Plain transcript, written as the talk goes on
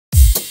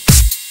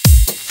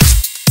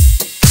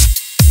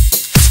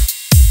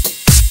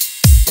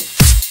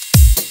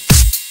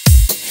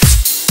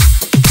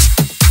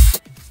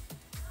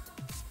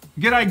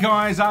G'day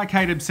guys,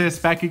 Arcade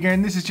Obsessed back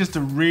again. This is just a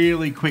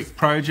really quick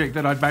project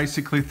that I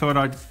basically thought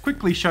I'd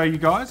quickly show you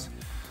guys.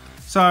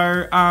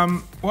 So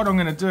what I'm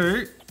going to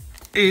do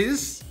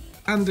is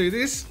undo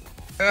this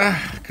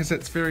because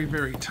it's very,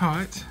 very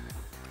tight.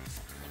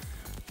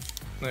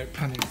 No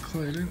pun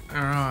included.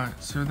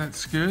 Alright, so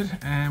that's good.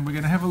 And we're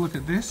going to have a look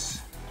at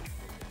this.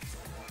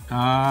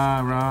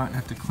 Right,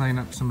 have to clean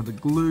up some of the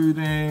glue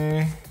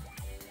there.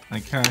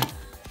 Okay.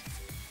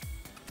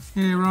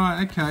 Yeah,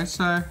 right, okay,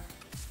 so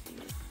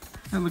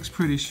that looks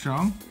pretty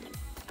strong.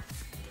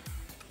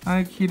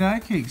 Okie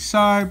dokie.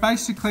 So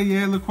basically,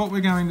 yeah, look what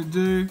we're going to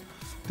do.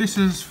 This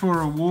is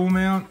for a wall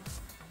mount.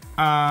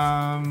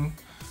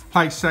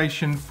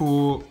 PlayStation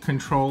 4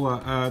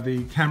 controller.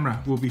 The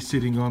camera will be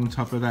sitting on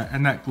top of that,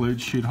 and that glue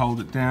should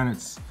hold it down.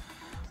 It's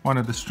one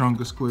of the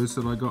strongest glues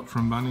that I got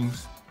from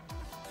Bunnings.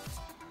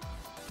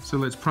 So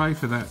let's pray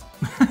for that.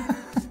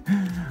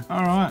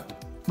 All right,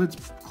 let's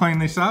clean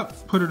this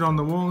up, put it on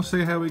the wall and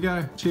see how we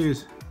go.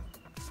 Cheers.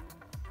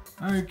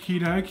 Okie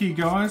dokie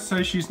guys,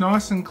 so she's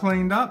nice and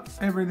cleaned up,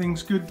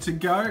 everything's good to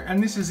go,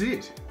 and this is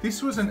it.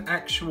 This was an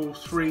actual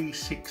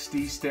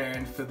 360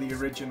 stand for the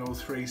original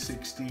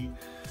 360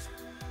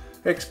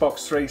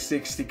 Xbox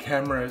 360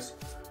 cameras.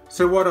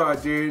 So what I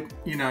did,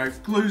 you know,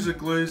 glues are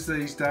glues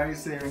these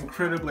days, they're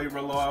incredibly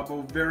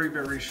reliable, very,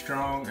 very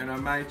strong, and I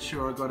made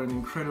sure I got an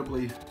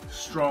incredibly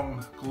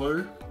strong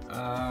glue.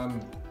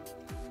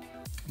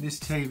 This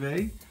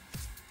TV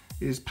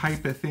is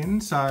paper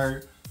thin, so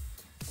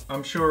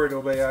I'm sure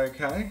it'll be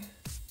okay.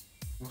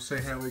 We'll see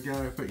how we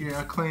go. But yeah,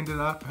 I cleaned it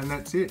up and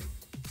that's it.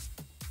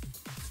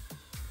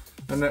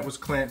 And that was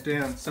clamped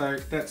down. So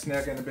that's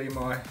now going to be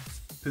my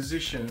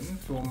position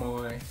for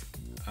my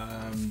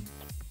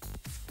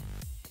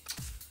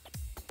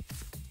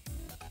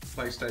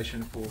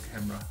PlayStation 4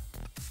 camera.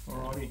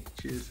 Alrighty,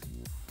 cheers.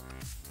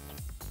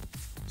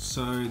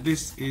 So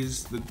this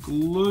is the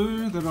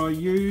glue that I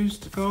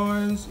used,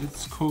 guys.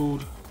 It's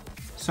called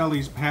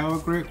Sully's Power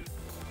Grip.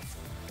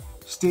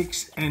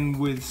 Sticks and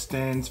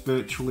withstands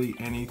virtually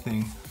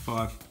anything.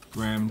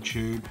 5-gram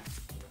tube.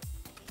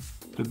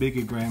 The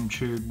bigger gram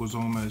tube was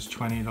almost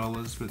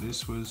 $20, but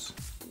this was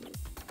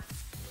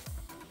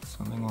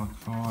something like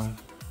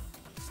 5.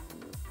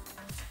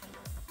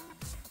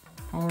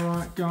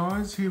 Alright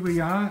guys, here we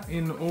are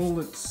in all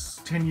its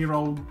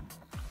 10-year-old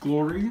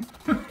glory.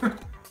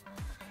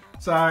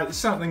 So it's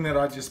something that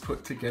I just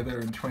put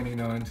together in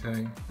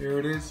 2019. Here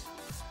it is.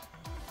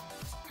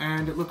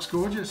 And it looks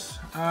gorgeous.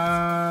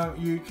 That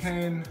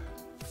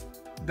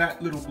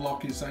little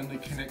block is only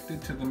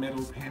connected to the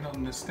metal pin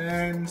on the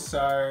stand,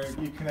 so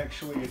you can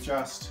actually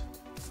adjust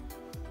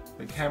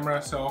the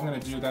camera, so I'm going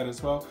to do that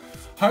as well.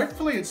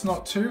 Hopefully it's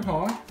not too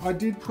high. I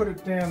did put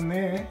it down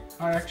there.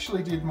 I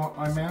actually did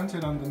I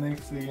mounted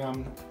underneath the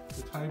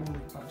table,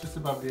 just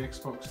above the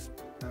Xbox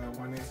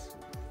One S.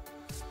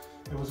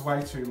 It was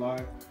way too low.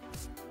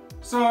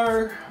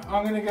 So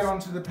I'm going to get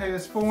onto the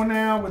PS4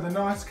 now with a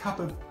nice cup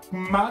of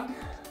mud.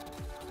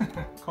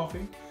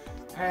 Coffee,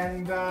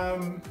 and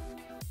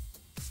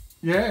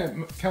yeah,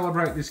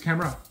 calibrate this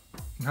camera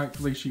and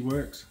hopefully she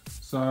works.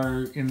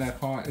 So in that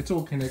height, it's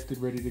all connected,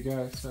 ready to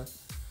go. So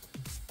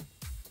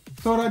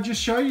thought I'd just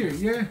show you.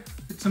 Yeah,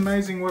 it's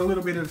amazing what a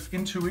little bit of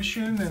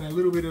intuition and a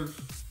little bit of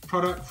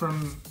product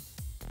from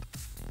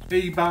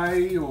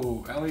eBay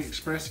or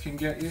AliExpress can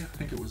get you. I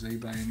think it was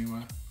eBay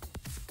anyway.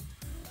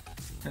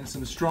 And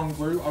some strong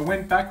glue. I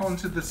went back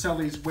onto the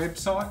Sally's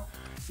website.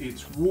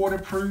 It's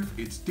waterproof,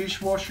 it's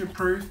dishwasher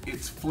proof,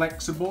 it's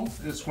flexible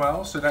as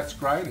well, so that's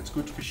great. It's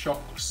good for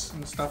shocks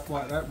and stuff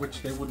like that,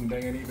 which there wouldn't be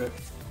any, but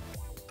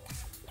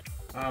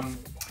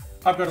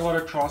I've got a lot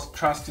of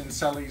trust in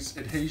Sally's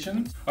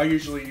adhesions. I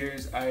usually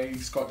use a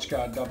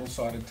Scotchgard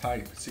double-sided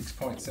tape, 6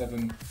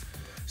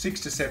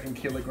 to 7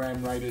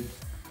 kilogram rated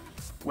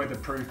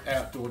weatherproof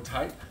outdoor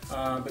tape,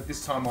 but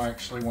this time I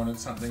actually wanted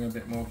something a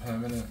bit more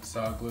permanent,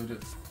 so I glued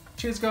it.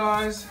 Cheers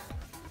guys!